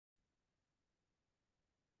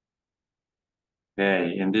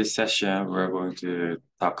Okay, in this session, we're going to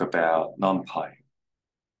talk about NumPy.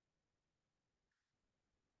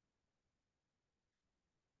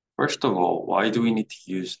 First of all, why do we need to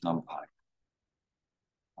use NumPy?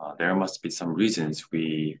 There must be some reasons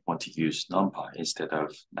we want to use NumPy instead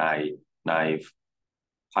of naive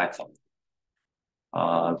Python.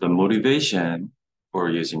 The motivation for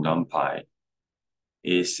using NumPy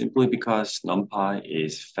is simply because NumPy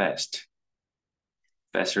is faster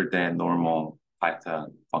than normal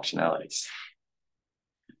Python functionalities.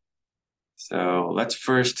 So let's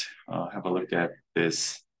first have a look at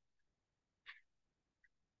this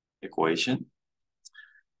equation.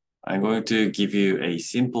 I'm going to give you a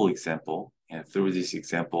simple example, and through this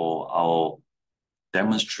example, I'll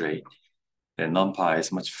demonstrate that NumPy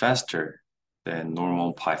is much faster than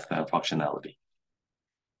normal Python functionality.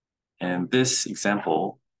 And this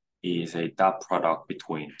example is a dot product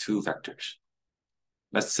between two vectors.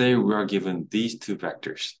 Let's say we are given these two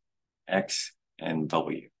vectors, x and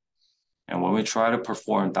w. And when we try to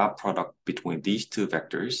perform dot product between these two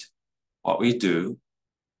vectors, what we do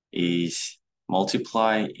is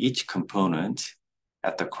multiply each component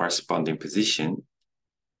at the corresponding position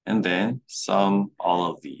and then sum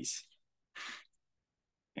all of these.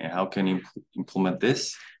 And how can you implement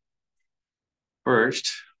this?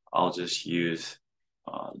 First, I'll just use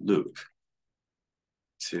loop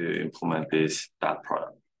to implement this dot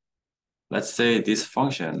product. Let's say this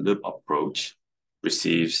function loop approach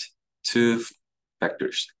receives two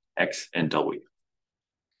vectors, x and w.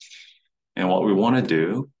 And what we want to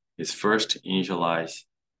do is first initialize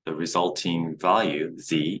the resulting value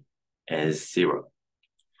z as 0.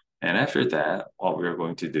 And after that, what we're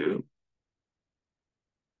going to do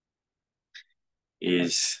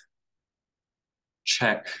is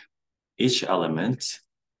check each element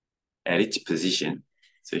at each position.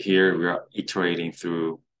 So here we are iterating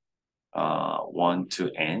through 1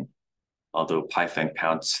 to n, although Python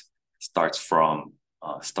counts start from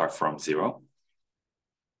 0.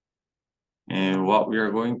 And what we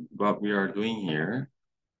are doing here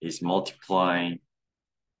is multiplying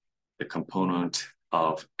the component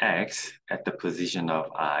of x at the position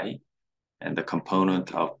of I and the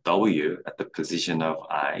component of w at the position of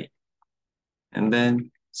I, and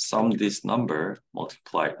then sum this number,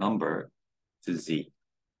 multiplied number, to z.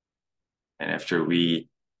 And after we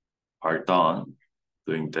are done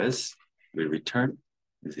doing this, we return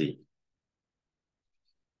z.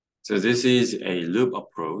 So this is a loop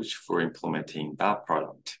approach for implementing dot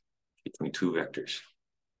product between two vectors.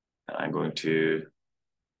 And I'm going to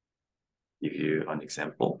give you an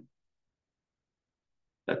example.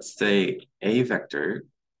 Let's say A vector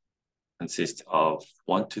consists of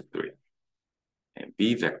 1, 2, 3, and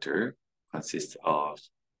B vector consists of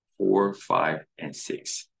 4, 5, and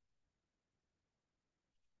 6.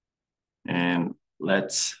 And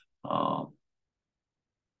let's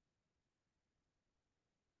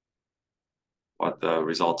what the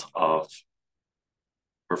result of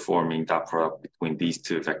performing dot product between these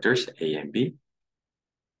two vectors, A and B.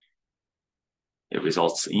 It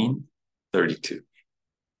results in 32.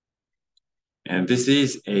 And this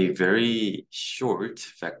is a very short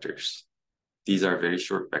vectors. These are very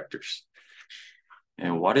short vectors.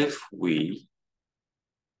 And what if we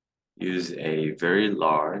use a very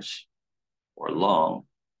large or long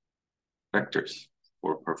vectors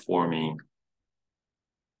for performing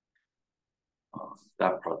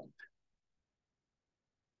dot product?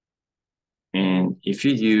 And if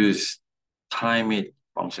you use time it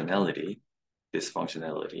functionality, this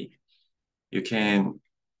functionality, you can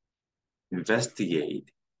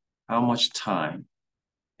investigate how much time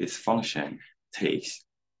this function takes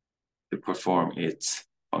to perform its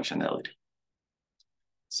functionality.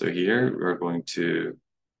 So here we're going to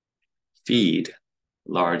feed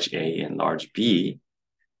large A and large B,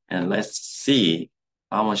 and let's see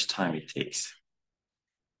how much time it takes.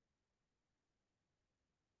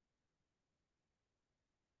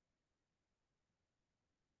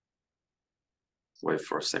 Wait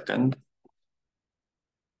for a second.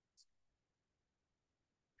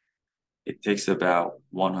 It takes about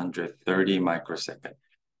 130 microseconds.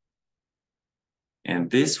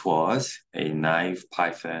 And this was a naive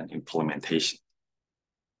Python implementation.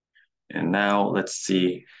 And now let's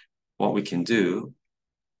see what we can do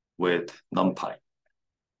with NumPy.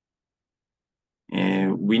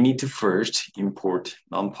 And we need to first import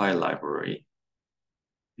NumPy library.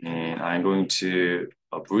 And I'm going to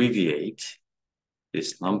abbreviate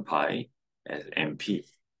this NumPy as NP.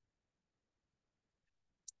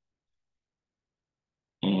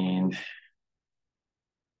 And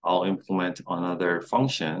I'll implement another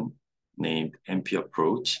function named NP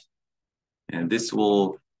approach. And this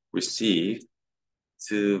will receive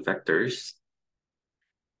two vectors,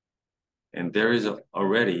 and there is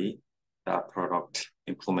already that product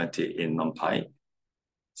implemented in NumPy.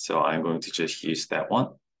 So I'm going to just use that one.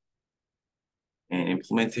 And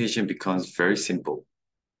implementation becomes very simple,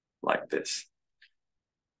 like this.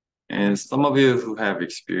 And some of you who have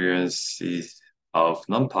experiences of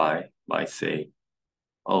NumPy might say,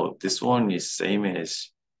 oh, this one is same as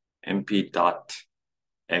np dot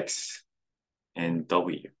x and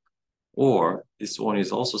w. Or this one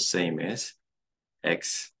is also same as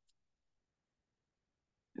x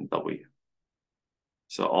and w.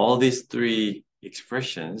 So all these three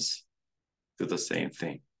expressions do the same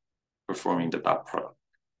thing, performing the dot product.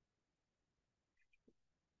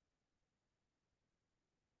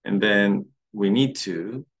 And then we need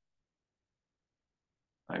to,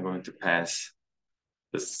 I'm going to pass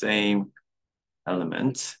the same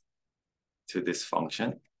element to this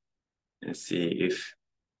function and see if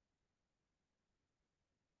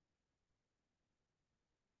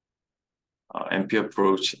NP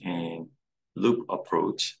approach and loop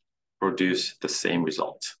approach produce the same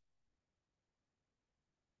result.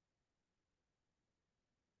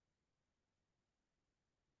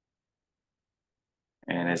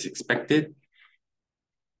 And as expected,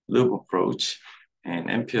 loop approach and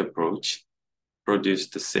NP approach produce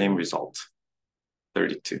the same result,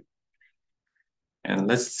 32. And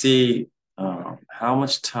let's see how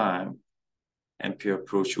much time NP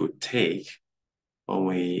approach would take when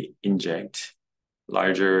we inject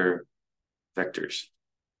larger vectors.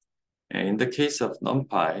 And in the case of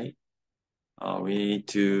NumPy, we need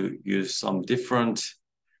to use some different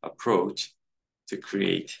approach to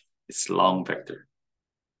create its long vector.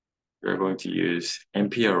 We're going to use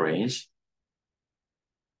NP-arrange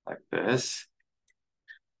like this.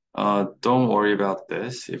 Don't worry about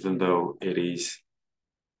this, even though it is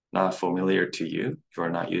not familiar to you. If you are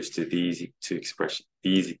not used to these two expressions,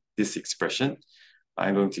 this expression,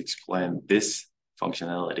 I'm going to explain this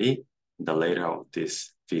functionality in the later of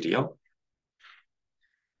this video.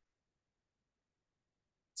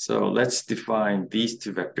 So let's define these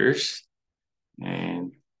two vectors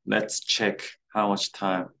and let's check how much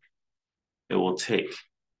time it will take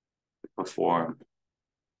to perform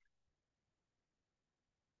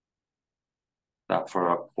that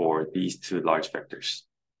product for these two large vectors.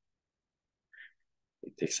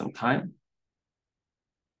 It takes some time.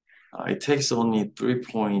 It takes only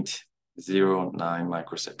 3.09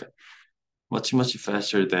 microsecond, much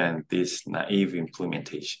faster than this naive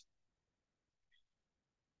implementation.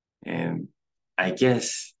 And I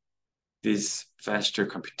guess this faster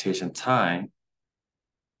computation time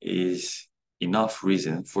is enough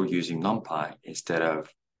reason for using NumPy instead of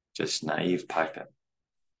just naive Python.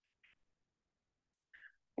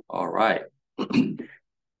 All right.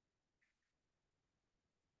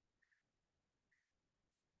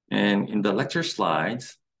 And in the lecture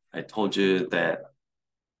slides, I told you that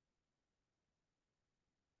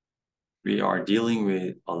we are dealing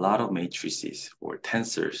with a lot of matrices or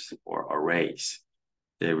tensors or arrays.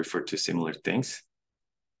 They refer to similar things.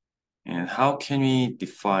 And how can we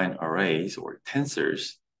define arrays or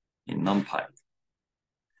tensors in NumPy?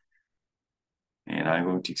 And I'm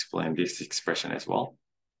going to explain this expression as well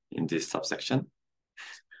in this subsection.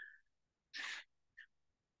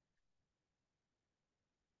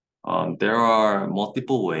 There are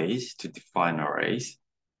multiple ways to define arrays.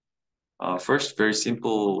 First, very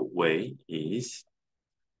simple way is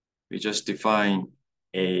we just define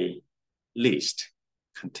a list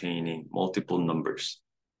containing multiple numbers.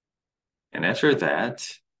 And after that,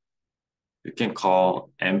 you can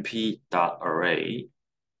call np.array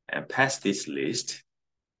and pass this list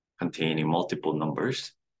containing multiple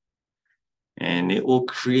numbers. And it will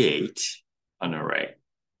create an array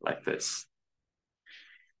like this.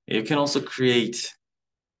 You can also create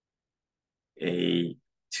a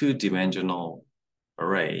two-dimensional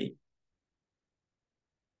array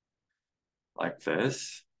like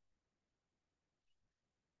this.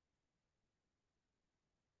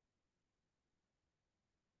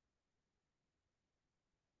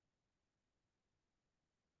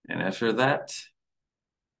 And after that,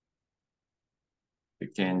 you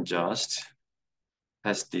can just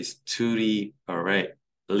pass this 2D array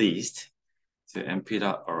list to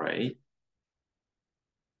np.array.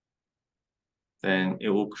 Then it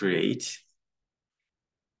will create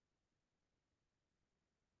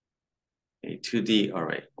a 2D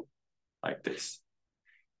array like this.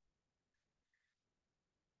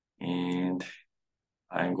 And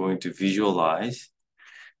I'm going to visualize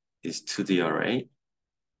this 2D array.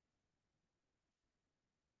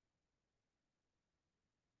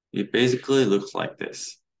 It basically looks like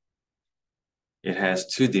this. It has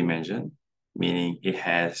two dimensions, meaning it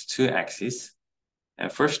has two axes.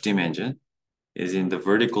 And first dimension is in the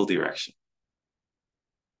vertical direction.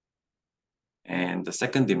 And the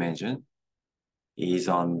second dimension is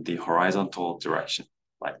on the horizontal direction,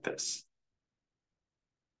 like this.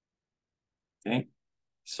 Okay,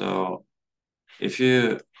 so if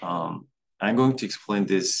you, I'm going to explain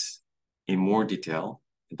this in more detail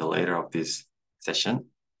in the later of this session.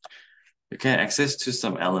 You can access to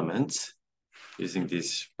some elements using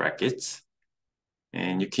these brackets,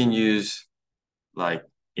 and you can use like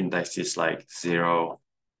indices like 0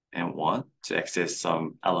 and 1 to access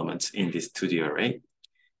some elements in this 2D array.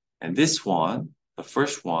 And this one, the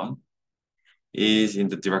first one, is in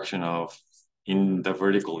the direction of, in the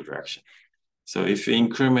vertical direction. So if you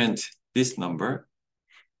increment this number,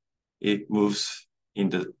 it moves in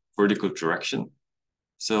the vertical direction.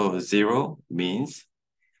 So 0 means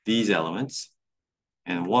these elements,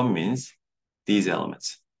 and 1 means these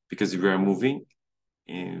elements, because we are moving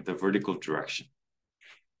in the vertical direction.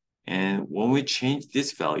 And when we change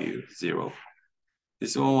this value, 0,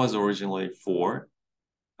 this one was originally 4.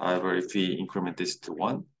 However, if we increment this to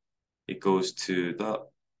 1, it goes to the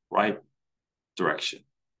right direction,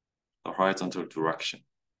 the horizontal direction.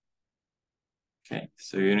 Okay,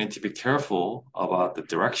 so you need to be careful about the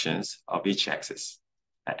directions of each axis.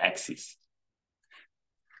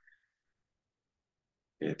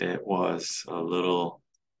 Okay, that was a little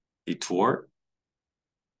detour.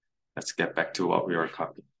 Let's get back to what we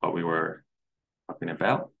were talking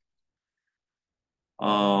about.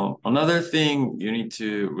 Another thing you need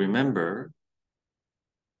to remember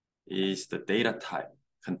is the data type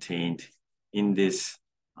contained in this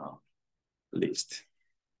list.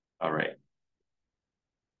 All right.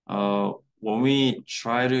 When we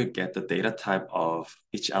try to get the data type of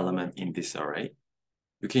each element in this array,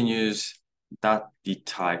 we can use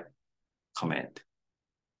 .dtype command.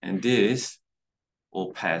 And this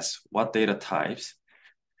will pass what data types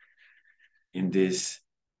in this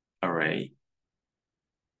array,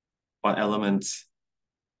 what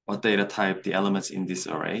data type the elements in this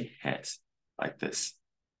array has, like this.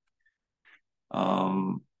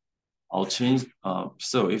 I'll change,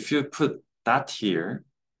 so if you put that here,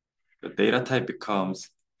 the data type becomes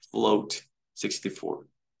float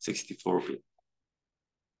 64-bit.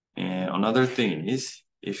 And another thing is,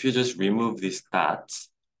 if you just remove these dots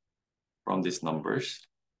from these numbers,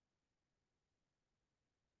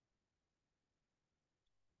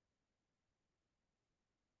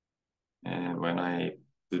 and when I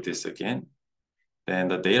do this again, then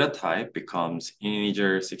the data type becomes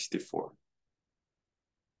integer 64.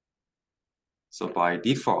 So by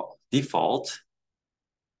default,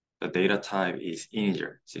 the data type is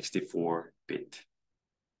integer 64-bit.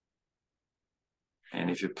 And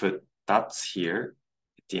if you put dots here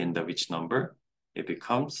at the end of each number, it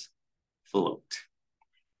becomes float.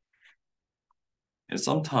 And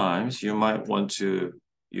sometimes you might want to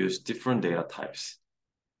use different data types.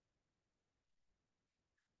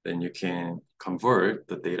 Then you can convert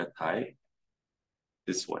the data type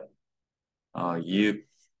this way. You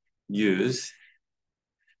use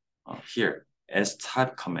here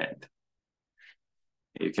s-type command.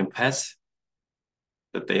 You can pass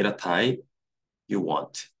the data type you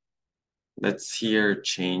want. Let's here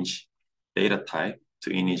change data type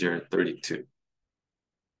to integer 32.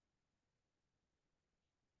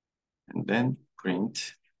 And then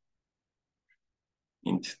print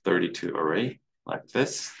int 32 array like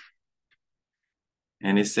this.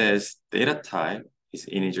 And it says data type is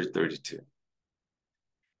integer 32.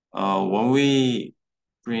 When we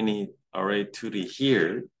print array 2D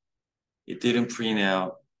here, it didn't print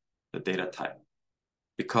out the data type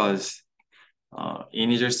because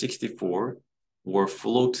integer 64 or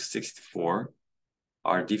float 64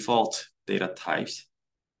 are default data types,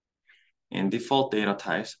 and default data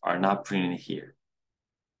types are not printed here.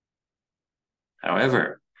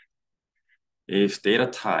 However, if data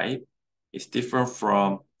type is different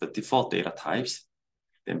from the default data types,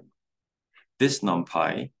 then this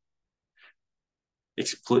NumPy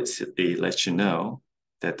explicitly lets you know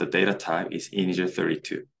that the data type is integer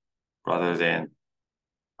 32 rather than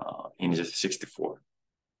integer 64.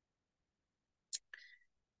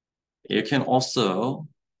 You can also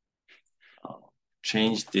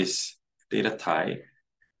change this data type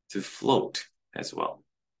to float as well.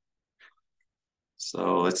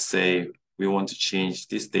 So let's say we want to change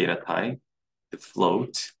this data type to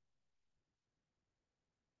float.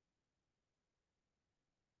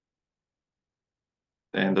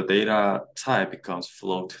 Then the data type becomes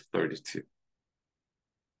float 32.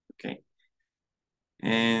 Okay.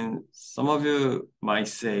 And some of you might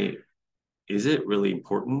say, is it really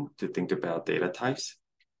important to think about data types?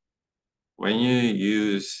 when you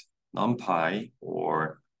use NumPy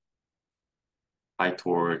or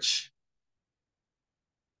PyTorch,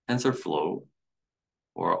 TensorFlow,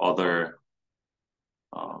 or other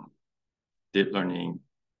deep learning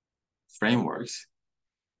frameworks,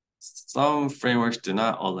 some frameworks do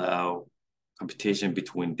not allow computation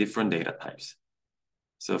between different data types.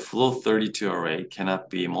 So Flow32 array cannot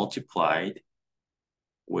be multiplied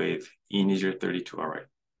with integer 32 array.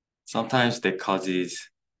 Sometimes that causes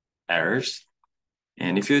errors.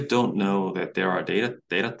 And if you don't know that there are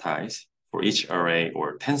data types for each array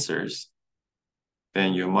or tensors,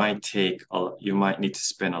 then you might need to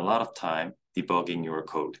spend a lot of time debugging your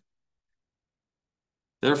code.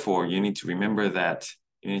 Therefore, you need to remember that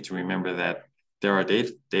there are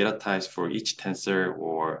data types for each tensor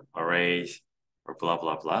or arrays or blah,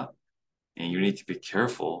 blah, blah. And you need to be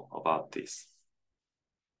careful about this.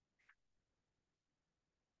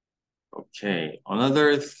 Okay,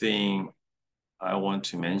 another thing I want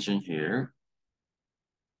to mention here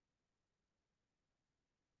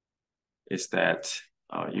is that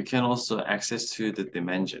you can also access to the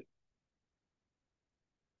dimension.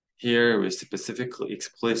 Here we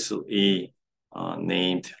explicitly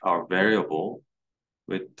named our variable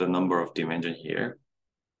with the number of dimension here.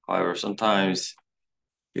 However, sometimes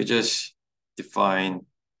you just define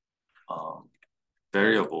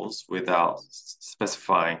variables without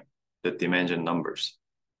specifying the dimension numbers.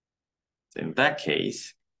 So in that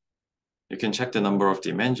case, you can check the number of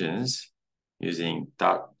dimensions using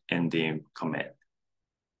 .ndim command.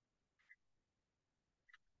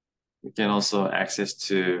 You can also access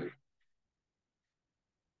to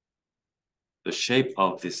the shape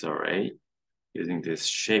of this array using this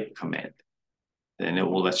shape command. Then it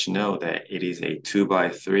will let you know that it is a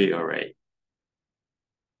 2x3 array.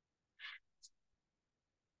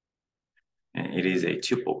 And it is a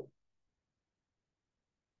tuple.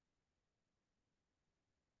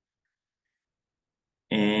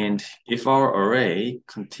 And if our array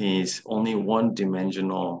contains only one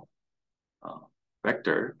dimensional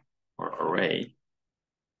vector or array,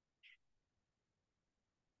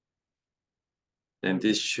 then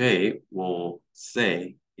this shape will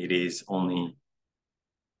say it is only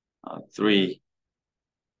 3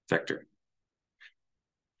 vector.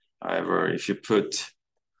 However, if you put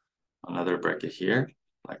another bracket here,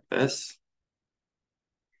 like this,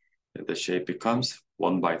 then the shape becomes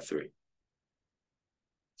 1x3.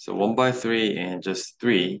 So 1x3 and just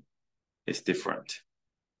 3 is different.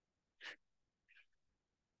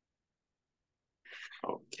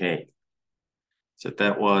 Okay. So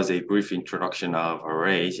that was a brief introduction of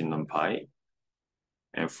arrays in NumPy.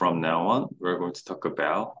 And from now on, we're going to talk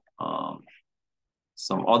about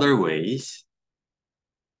some other ways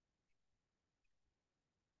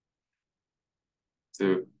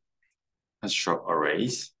to construct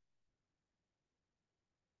arrays.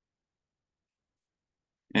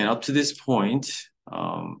 And up to this point,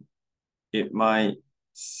 it might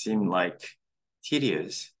seem like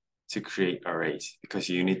tedious to create arrays because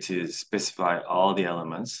you need to specify all the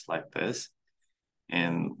elements like this.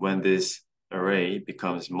 And when this array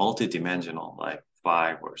becomes multidimensional, like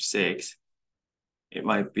 5 or 6, it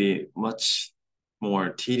might be much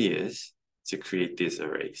more tedious to create these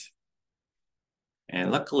arrays.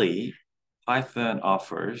 And luckily, Python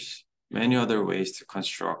offers many other ways to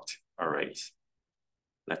construct arrays.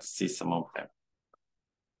 Let's see some of them.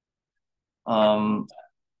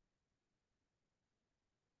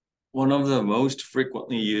 One of the most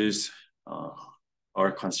frequently used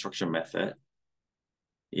array construction method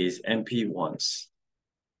is NP-once.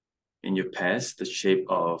 And you pass the shape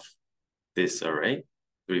of this array,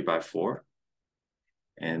 3x4,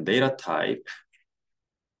 and data type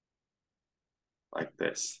like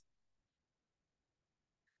this.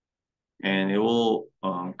 And it will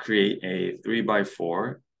create a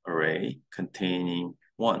 3x4 array containing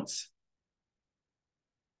ones.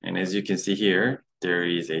 And as you can see here, there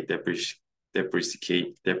is a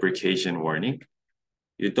deprecation warning.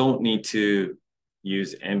 You don't need to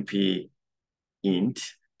use NP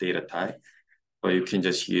int data type, but you can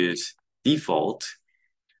just use default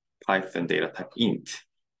Python data type int,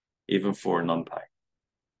 even for NumPy.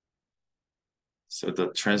 So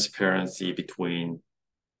the transparency between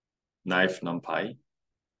naive NumPy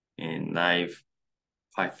and naive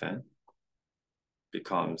Python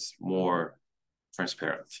becomes more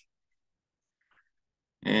transparent.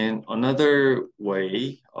 And another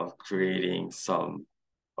way of creating some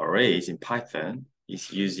arrays in Python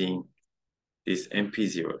is using these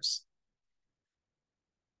NP-zeros.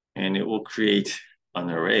 And it will create an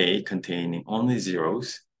array containing only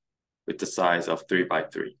zeros with the size of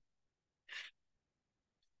 3x3.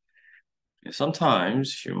 And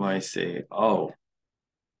sometimes you might say, oh,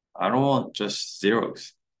 I don't want just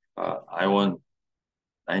zeros. I want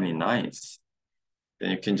 99s.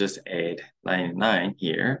 Then you can just add 99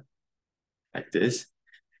 here, like this.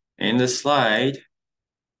 In the slide,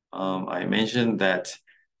 I mentioned that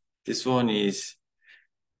this one is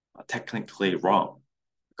technically wrong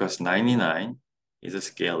because 99 is a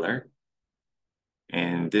scalar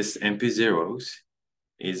and this MP zeros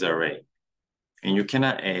is array. And you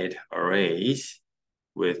cannot add arrays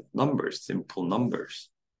with numbers, simple numbers.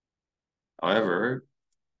 However,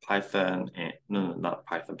 Python, no, not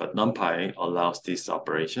Python, but NumPy allows this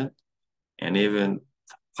operation. And even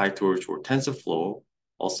PyTorch or TensorFlow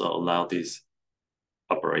also allow this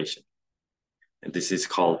operation. And this is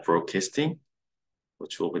called broadcasting,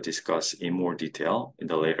 which will be discussed in more detail in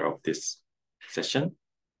the later of this session.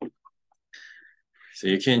 So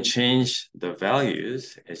you can change the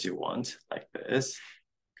values as you want, like this.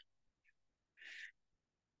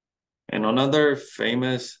 And another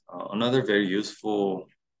famous, another very useful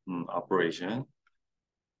operation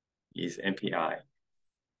is MPI.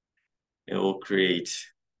 It will create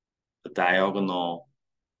a diagonal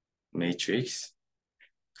matrix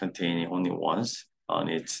containing only ones on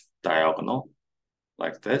its diagonal,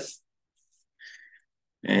 like this.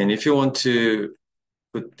 And if you want to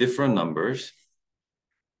put different numbers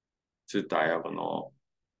to diagonal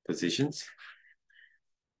positions,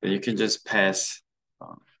 then you can just pass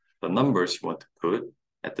the numbers you want to put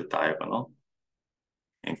at the diagonal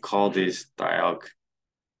and call this diag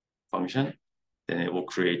function. Then it will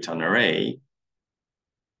create an array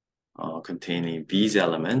containing these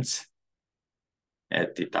elements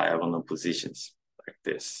at the diagonal positions, like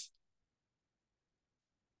this.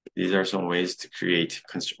 These are some ways to create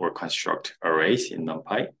or construct arrays in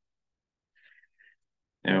NumPy.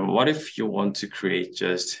 And what if you want to create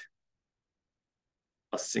just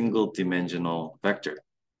a single dimensional vector?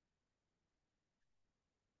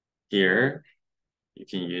 Here, you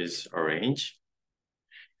can use arrange.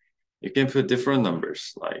 You can put different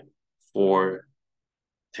numbers like 4,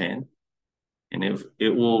 10, and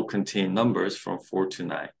it will contain numbers from 4 to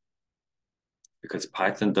 9 because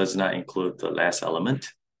Python does not include the last element.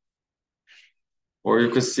 Or you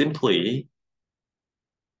could simply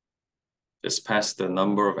just pass the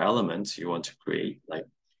number of elements you want to create, like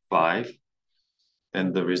 5,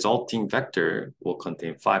 and the resulting vector will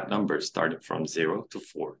contain 5 numbers starting from 0 to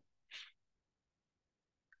 4.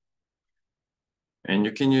 And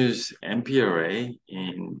you can use MP array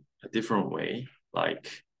in a different way,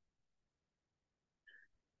 like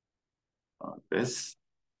this.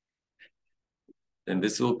 Then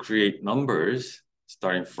this will create numbers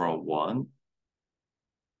starting from 1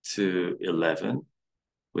 to 11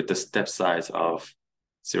 with the step size of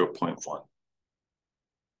 0.1.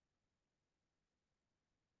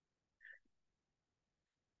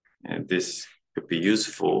 And this could be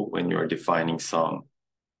useful when you're defining some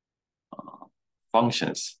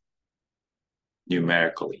functions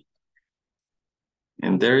numerically.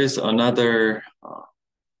 And there is another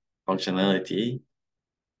functionality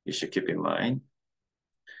you should keep in mind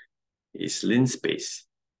is linspace.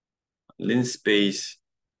 Linspace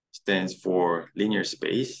stands for linear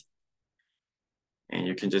space. And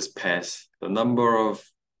you can just pass the number of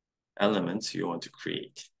elements you want to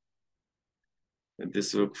create. And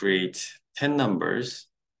this will create 10 numbers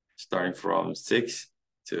starting from 6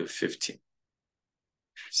 to 15.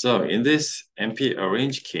 So in this MP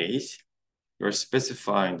arrange case, you're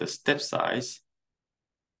specifying the step size.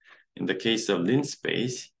 In the case of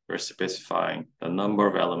linspace, you're specifying the number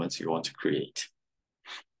of elements you want to create.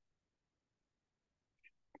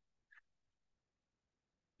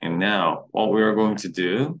 And now what we are going to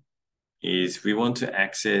do is we want to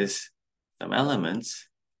access some elements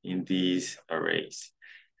in these arrays.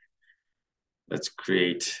 Let's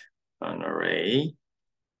create an array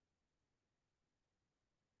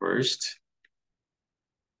first.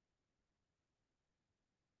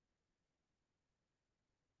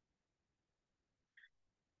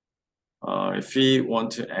 If we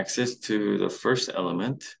want to access to the first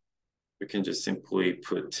element, we can just simply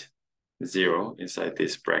put 0 inside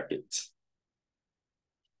this bracket.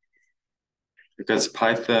 Because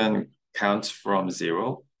Python counts from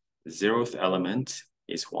 0, the 0th element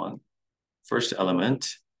is 1, first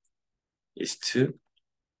element is 2,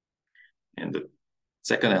 and the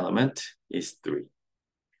second element is 3.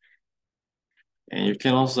 And you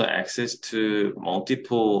can also access to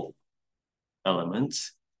multiple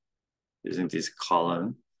elements using this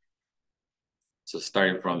column. So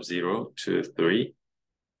starting from 0 to 3,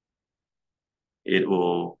 it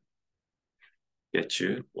will get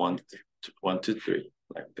you 1 to 3,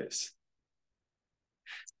 like this.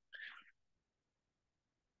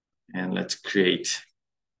 And let's create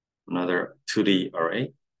another 2D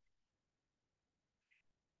array.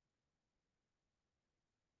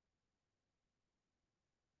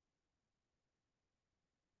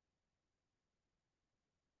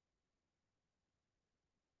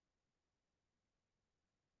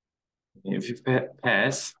 If you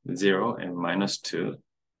pass 0 and -2,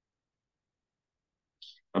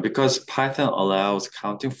 because Python allows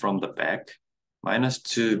counting from the back,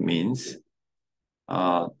 -2 means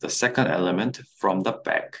the second element from the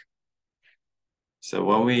back. So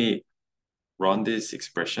when we run this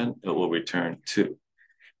expression, it will return 2,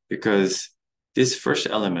 because this first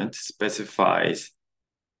element specifies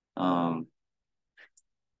the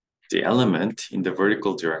element in the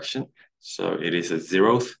vertical direction. So it is a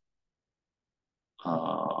 0th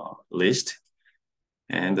list.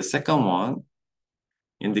 And the second one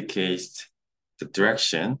indicates the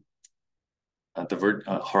direction,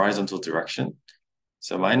 the horizontal direction.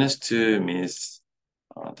 So -2 means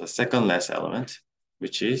the second last element,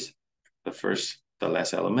 which is the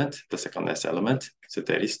last element, the second last element. So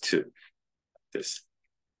that is 2. This.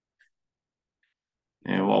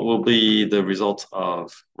 And what will be the result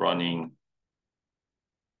of running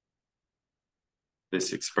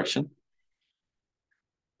this expression?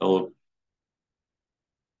 It will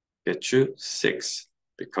get you 6,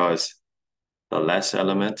 because the last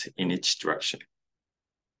element in each direction.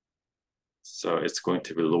 So it's going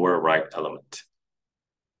to be lower right element.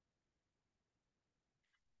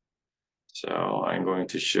 So I'm going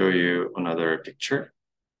to show you another picture.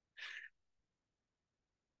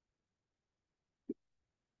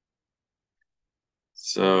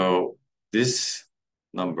 So this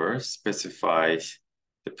number specifies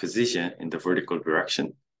the position in the vertical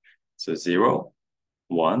direction. So 0,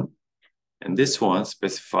 1, and this one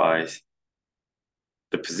specifies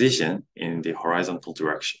the position in the horizontal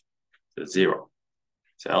direction, so 0.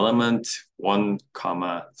 So element 1,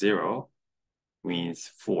 0 means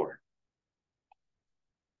 4.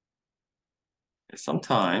 And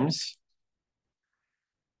sometimes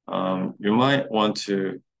you might want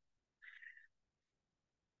to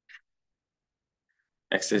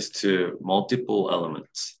access to multiple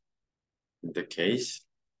elements. In the case,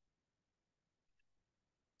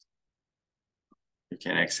 you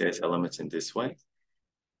can access elements in this way.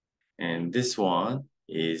 And this one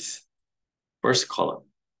is first column.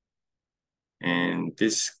 And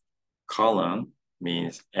this column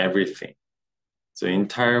means everything. So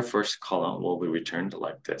entire first column will be returned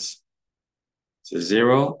like this. So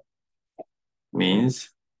 0 means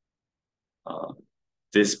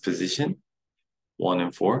this position, 1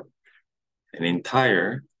 and 4. And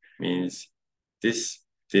entire means this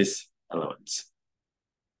elements.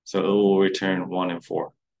 So it will return 1 and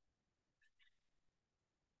 4.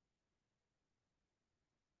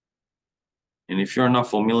 And if you're not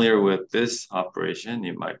familiar with this operation,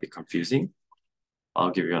 it might be confusing.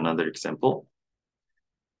 I'll give you another example.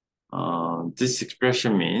 This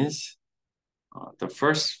expression means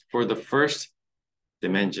for the first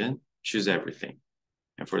dimension, choose everything.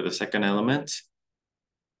 And for the second element,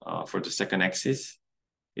 for the second axis,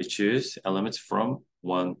 you choose elements from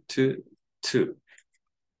 1 to 2.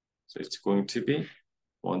 So it's going to be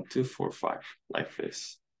 1, 2, 4, 5, like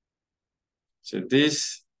this. So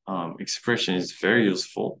this expression is very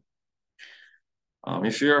useful.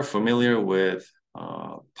 If you are familiar with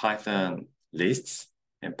Python lists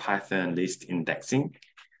and Python list indexing,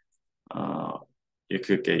 you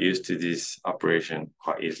could get used to this operation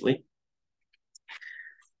quite easily.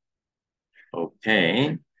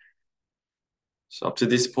 Okay. So up to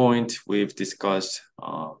this point, we've discussed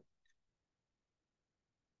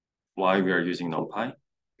why we are using NumPy,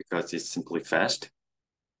 because it's simply fast.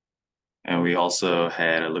 And we also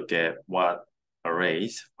had a look at what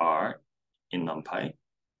arrays are in NumPy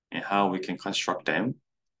and how we can construct them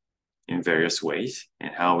in various ways,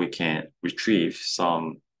 and how we can retrieve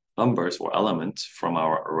some numbers or elements from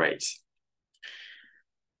our arrays.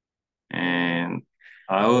 And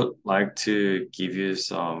I would like to give you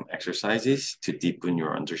some exercises to deepen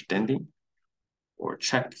your understanding or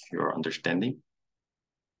check your understanding.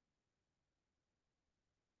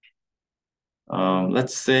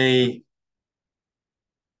 Let's say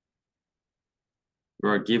you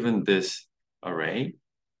are given this array,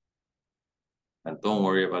 and don't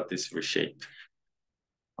worry about this reshape.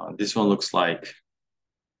 This one looks like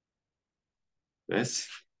this.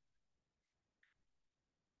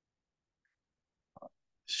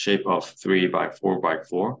 Shape of 3 by 4 by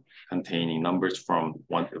 4, containing numbers from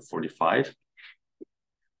 1 to 45.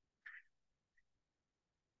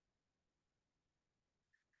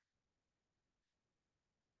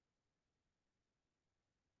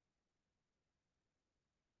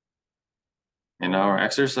 And our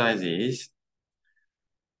exercise is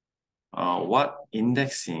what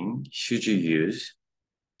indexing should you use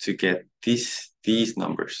to get these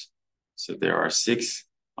numbers? So there are 6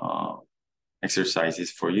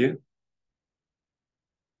 exercises for you.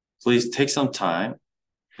 Please take some time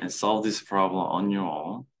and solve this problem on your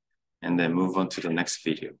own, and then move on to the next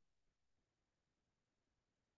video.